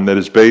timeline that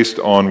is based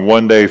on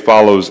one day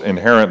follows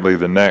inherently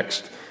the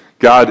next.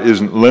 God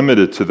isn't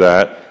limited to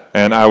that,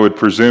 and I would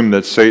presume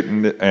that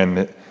Satan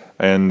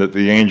and that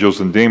the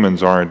angels and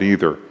demons aren't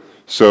either.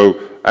 So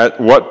at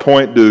what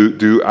point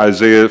do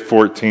Isaiah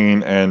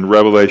 14 and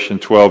Revelation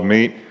 12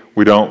 meet?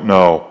 We don't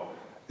know.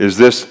 Is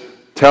this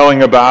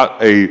telling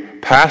about a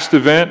past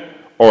event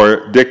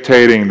or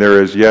dictating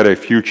there is yet a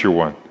future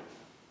one?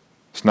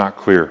 It's not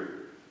clear.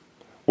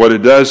 What it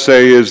does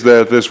say is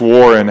that this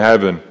war in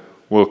heaven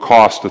will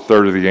cost a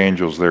third of the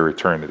angels their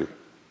eternity.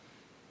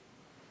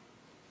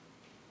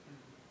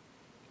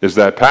 Is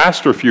that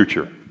past or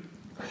future?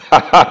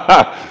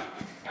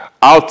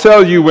 I'll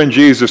tell you when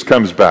Jesus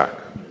comes back.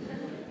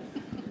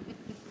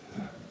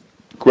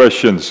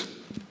 Questions?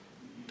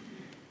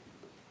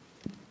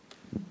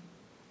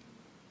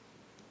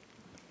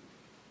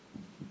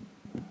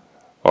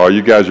 Oh,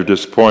 you guys are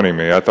disappointing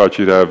me. I thought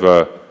you'd have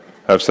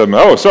something.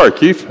 Oh, sorry,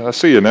 Keith. I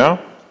see you now.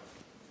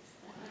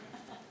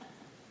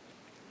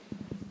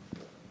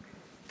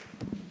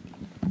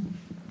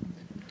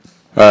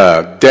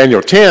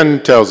 Daniel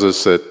 10 tells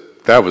us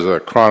that was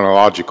a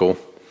chronological,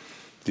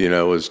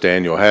 as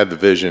Daniel had the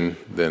vision,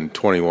 then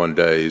 21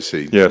 days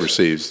he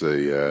receives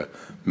the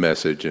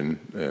message, and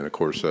of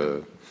course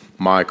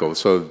Michael.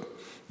 So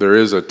there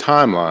is a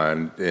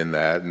timeline in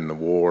that, in the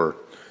war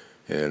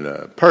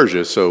in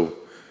Persia. So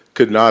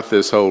could not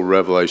this whole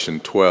Revelation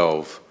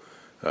 12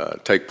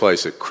 take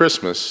place at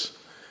Christmas?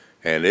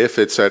 And if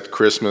it's at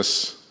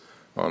Christmas,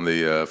 on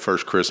the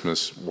first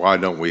Christmas, why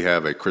don't we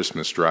have a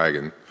Christmas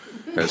dragon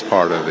as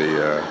part of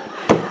the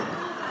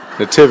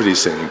nativity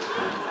scene?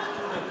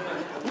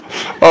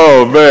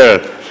 Oh,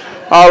 man.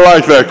 I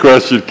like that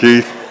question,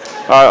 Keith.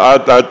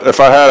 If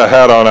I had a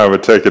hat on, I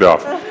would take it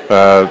off.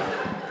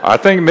 I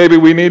think maybe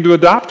we need to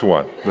adopt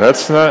one.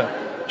 That's not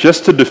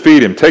just to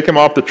defeat him. Take him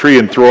off the tree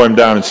and throw him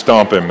down and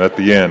stomp him at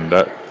the end.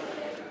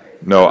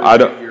 No, I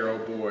don't. Your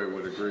old boy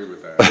would agree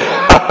with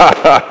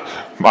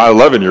that. My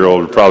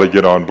 11-year-old would probably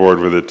get on board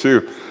with it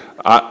too.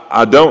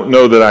 I don't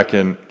know that I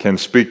can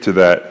speak to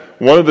that.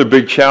 One of the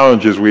big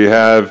challenges we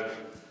have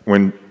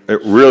with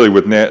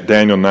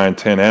Daniel 9,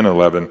 10, and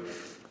 11,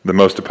 the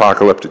most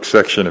apocalyptic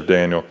section of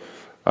Daniel,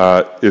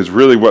 is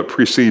really what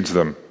precedes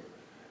them.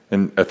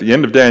 And at the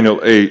end of Daniel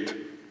 8,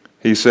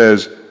 he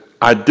says,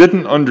 I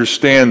didn't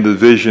understand the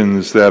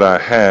visions that I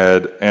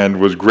had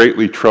and was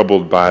greatly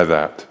troubled by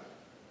that.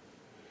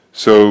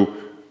 So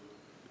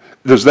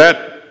does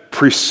that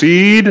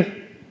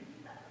precede,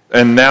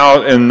 and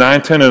now in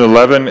 9, 10, and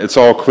 11, it's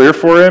all clear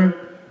for him?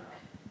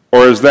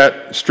 Or is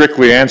that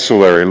strictly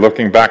ancillary,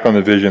 looking back on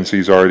the visions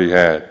he's already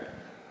had?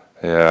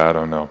 Yeah, I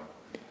don't know.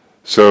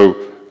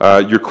 So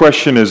your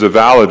question is a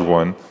valid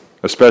one,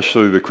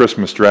 especially the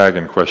Christmas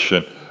dragon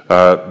question.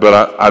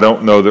 But I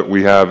don't know that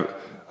we have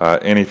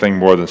anything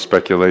more than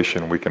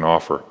speculation we can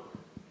offer.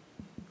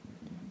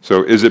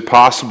 So is it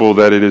possible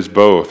that it is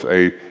both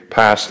a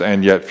past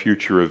and yet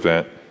future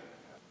event?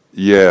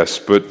 Yes,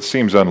 but it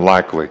seems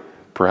unlikely.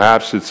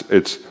 Perhaps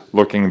it's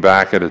looking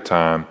back at a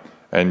time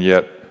and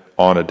yet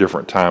on a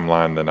different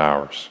timeline than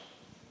ours.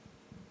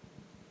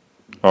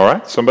 All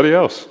right, somebody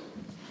else.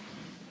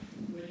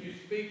 Would you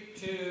speak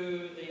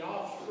to the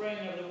offspring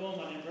of the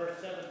woman in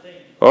verse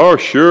 17? Oh,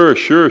 sure.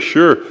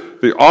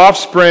 The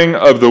offspring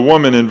of the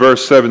woman in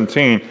verse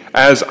 17,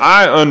 as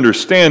I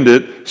understand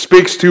it,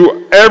 speaks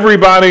to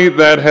everybody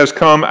that has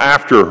come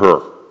after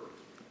her.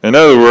 In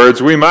other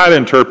words, we might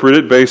interpret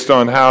it based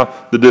on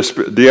how the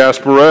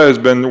diaspora has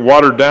been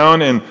watered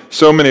down in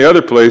so many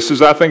other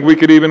places. I think we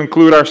could even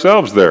include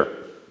ourselves there.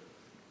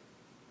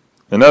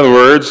 In other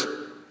words,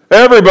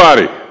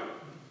 everybody.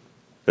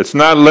 It's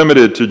not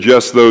limited to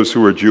just those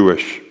who are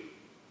Jewish.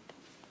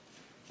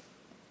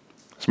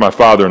 It's my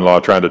father-in-law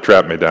trying to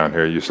trap me down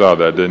here. You saw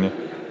that, didn't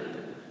you?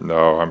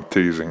 No, I'm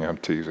teasing.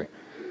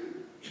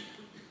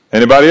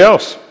 Anybody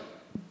else?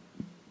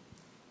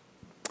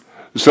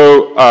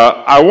 So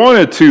I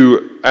wanted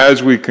to,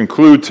 as we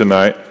conclude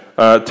tonight,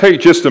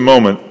 take just a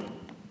moment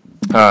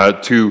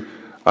to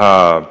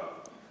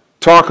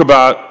talk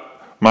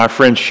about my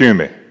friend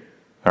Shumi.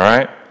 All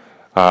right?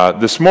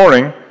 This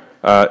morning,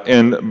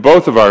 in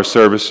both of our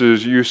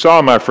services, you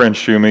saw my friend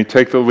Shumi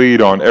take the lead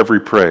on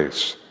every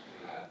praise.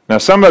 Now,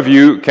 some of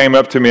you came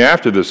up to me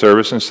after the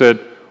service and said,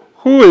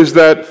 "Who is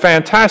that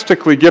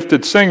fantastically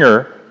gifted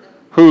singer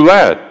who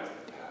led?"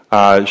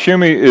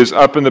 Shumi is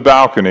up in the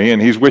balcony,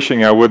 and he's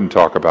wishing I wouldn't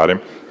talk about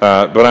him,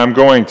 but I'm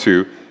going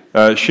to.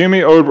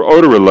 Shumi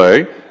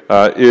Oderele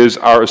is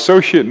our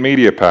associate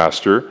media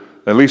pastor.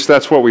 At least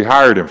that's what we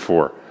hired him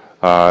for.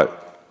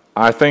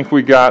 I think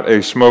we got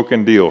a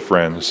smoking deal,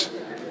 friends.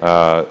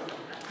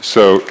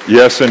 So,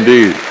 yes,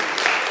 indeed.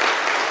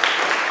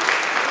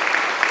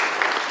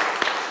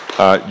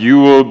 You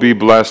will be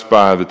blessed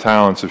by the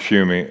talents of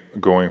Shumi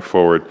going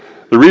forward.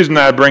 The reason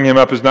I bring him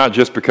up is not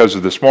just because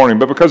of this morning,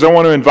 but because I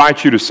want to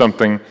invite you to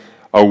something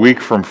a week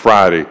from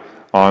Friday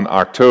on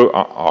August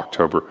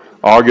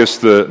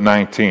the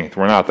 19th.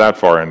 We're not that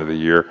far into the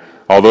year,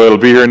 although it'll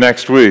be here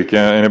next week.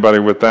 Anybody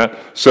with that?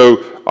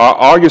 So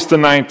August the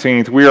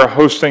 19th, we are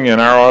hosting in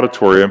our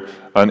auditorium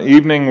an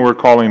evening we're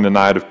calling the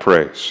Night of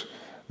Praise.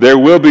 There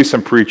will be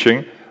some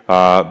preaching,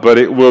 but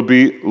it will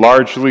be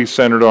largely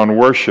centered on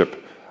worship.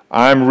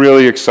 I'm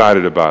really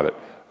excited about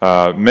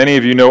it. Many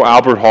of you know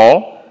Albert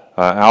Hall.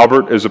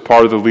 Albert is a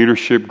part of the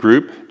leadership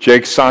group.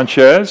 Jake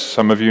Sanchez,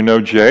 some of you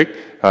know Jake.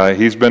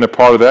 He's been a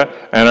part of that.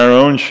 And our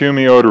own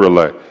Shumi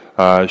Oderele.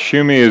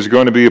 Shumi is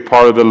going to be a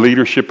part of the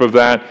leadership of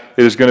that.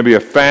 It is going to be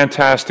a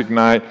fantastic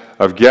night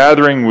of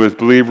gathering with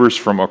believers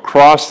from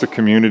across the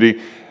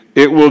community.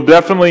 It will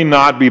definitely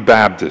not be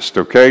Baptist,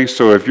 okay?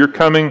 So if you're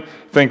coming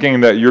thinking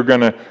that you're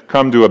going to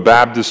come to a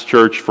Baptist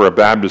church for a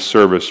Baptist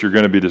service, you're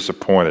going to be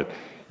disappointed.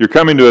 You're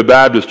coming to a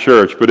Baptist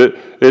church, but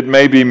it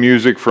may be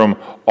music from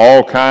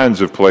all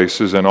kinds of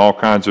places and all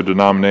kinds of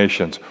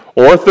denominations.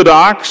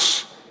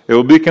 Orthodox, it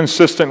will be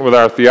consistent with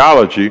our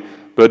theology,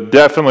 but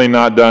definitely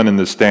not done in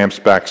the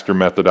Stamps-Baxter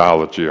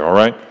methodology, all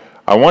right?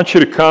 I want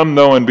you to come,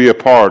 though, and be a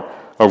part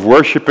of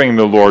worshiping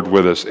the Lord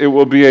with us. It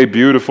will be a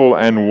beautiful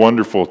and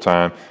wonderful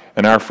time,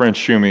 and our friend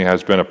Shumi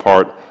has been a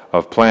part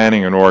of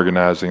planning and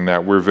organizing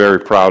that. We're very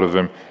proud of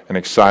him and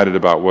excited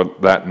about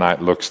what that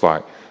night looks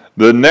like.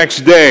 The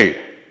next day,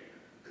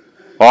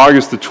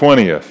 August the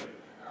 20th,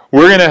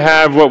 we're going to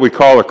have what we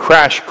call a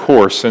crash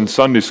course in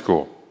Sunday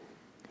school.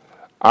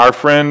 Our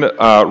friend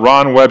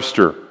Ron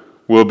Webster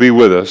will be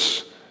with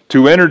us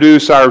to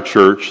introduce our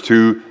church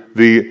to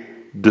the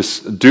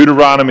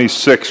Deuteronomy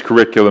 6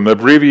 curriculum,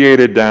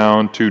 abbreviated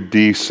down to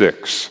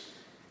D6.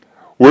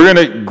 We're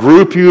going to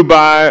group you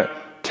by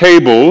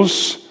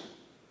tables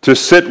to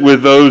sit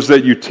with those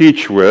that you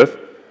teach with,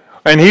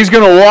 and he's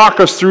going to walk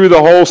us through the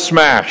whole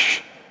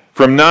smash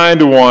from 9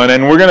 to 1,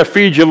 and we're going to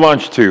feed you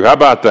lunch too. How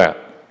about that?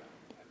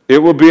 It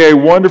will be a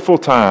wonderful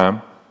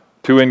time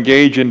to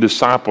engage in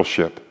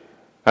discipleship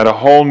at a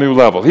whole new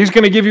level. He's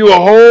going to give you a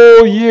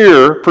whole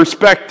year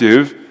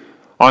perspective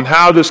on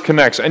how this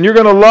connects. And you're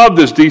going to love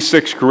this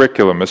D6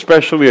 curriculum,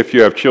 especially if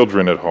you have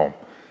children at home.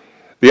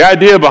 The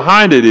idea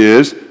behind it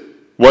is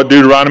what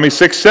Deuteronomy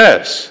 6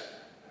 says.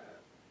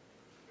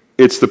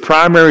 It's the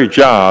primary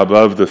job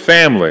of the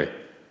family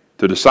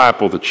to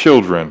disciple the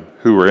children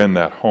who are in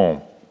that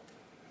home.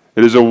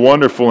 It is a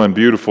wonderful and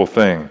beautiful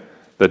thing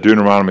that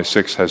Deuteronomy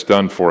 6 has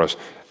done for us.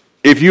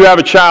 If you have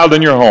a child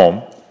in your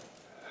home,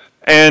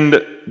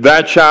 and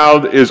that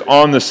child is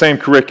on the same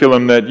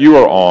curriculum that you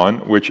are on,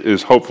 which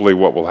is hopefully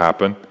what will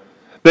happen,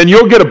 then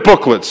you'll get a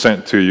booklet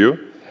sent to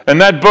you,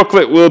 and that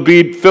booklet will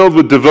be filled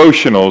with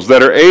devotionals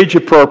that are age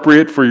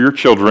appropriate for your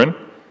children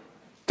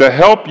to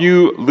help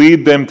you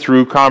lead them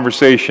through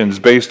conversations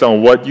based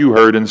on what you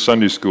heard in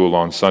Sunday school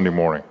on Sunday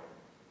morning.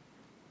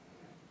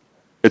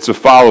 It's a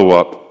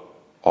follow-up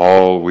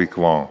all week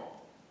long.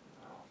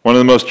 One of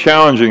the most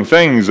challenging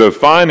things of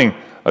finding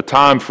a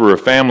time for a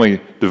family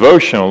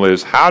devotional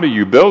is, how do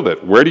you build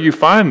it? Where do you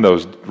find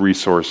those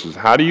resources?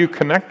 How do you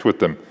connect with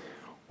them?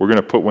 We're going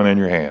to put one in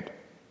your hand.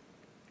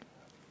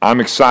 I'm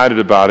excited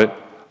about it.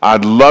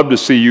 I'd love to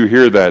see you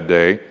here that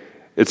day.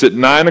 It's at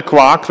 9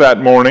 o'clock that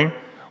morning.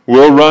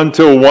 We'll run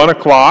till 1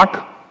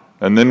 o'clock,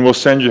 and then we'll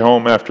send you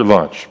home after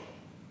lunch.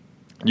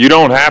 You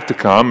don't have to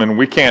come, and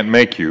we can't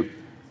make you,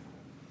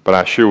 but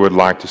I sure would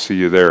like to see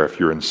you there if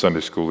you're in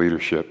Sunday school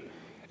leadership.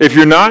 If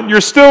you're not,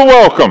 you're still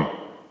welcome.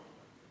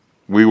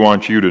 We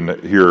want you to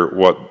hear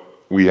what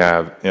we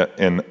have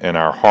in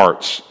our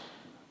hearts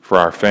for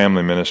our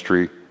family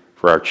ministry,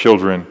 for our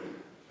children,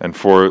 and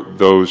for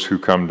those who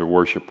come to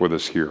worship with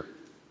us here.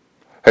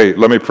 Hey,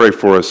 let me pray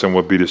for us and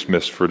we'll be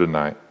dismissed for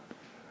tonight.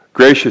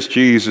 Gracious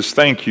Jesus,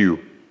 thank you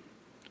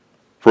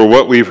for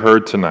what we've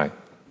heard tonight.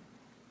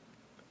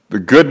 The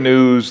good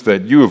news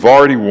that you have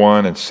already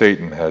won and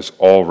Satan has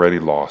already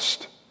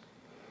lost.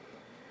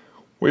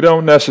 We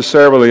don't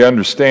necessarily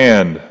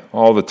understand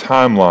all the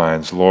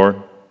timelines,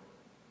 Lord.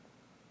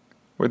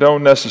 We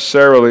don't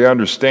necessarily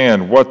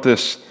understand what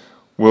this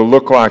will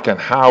look like and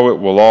how it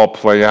will all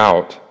play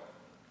out.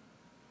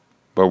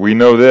 But we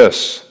know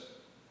this,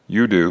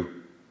 you do.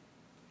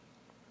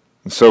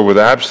 And so with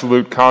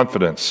absolute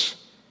confidence,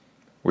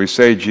 we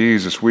say,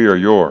 Jesus, we are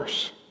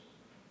yours,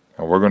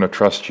 and we're going to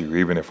trust you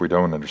even if we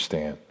don't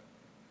understand.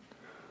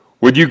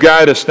 Would you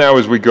guide us now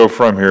as we go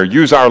from here?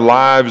 Use our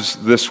lives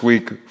this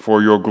week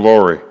for your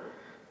glory.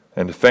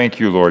 And thank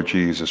you, Lord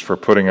Jesus, for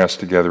putting us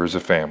together as a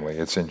family.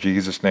 It's in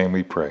Jesus' name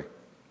we pray.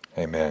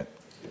 Amen.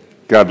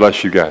 God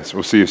bless you guys.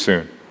 We'll see you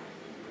soon.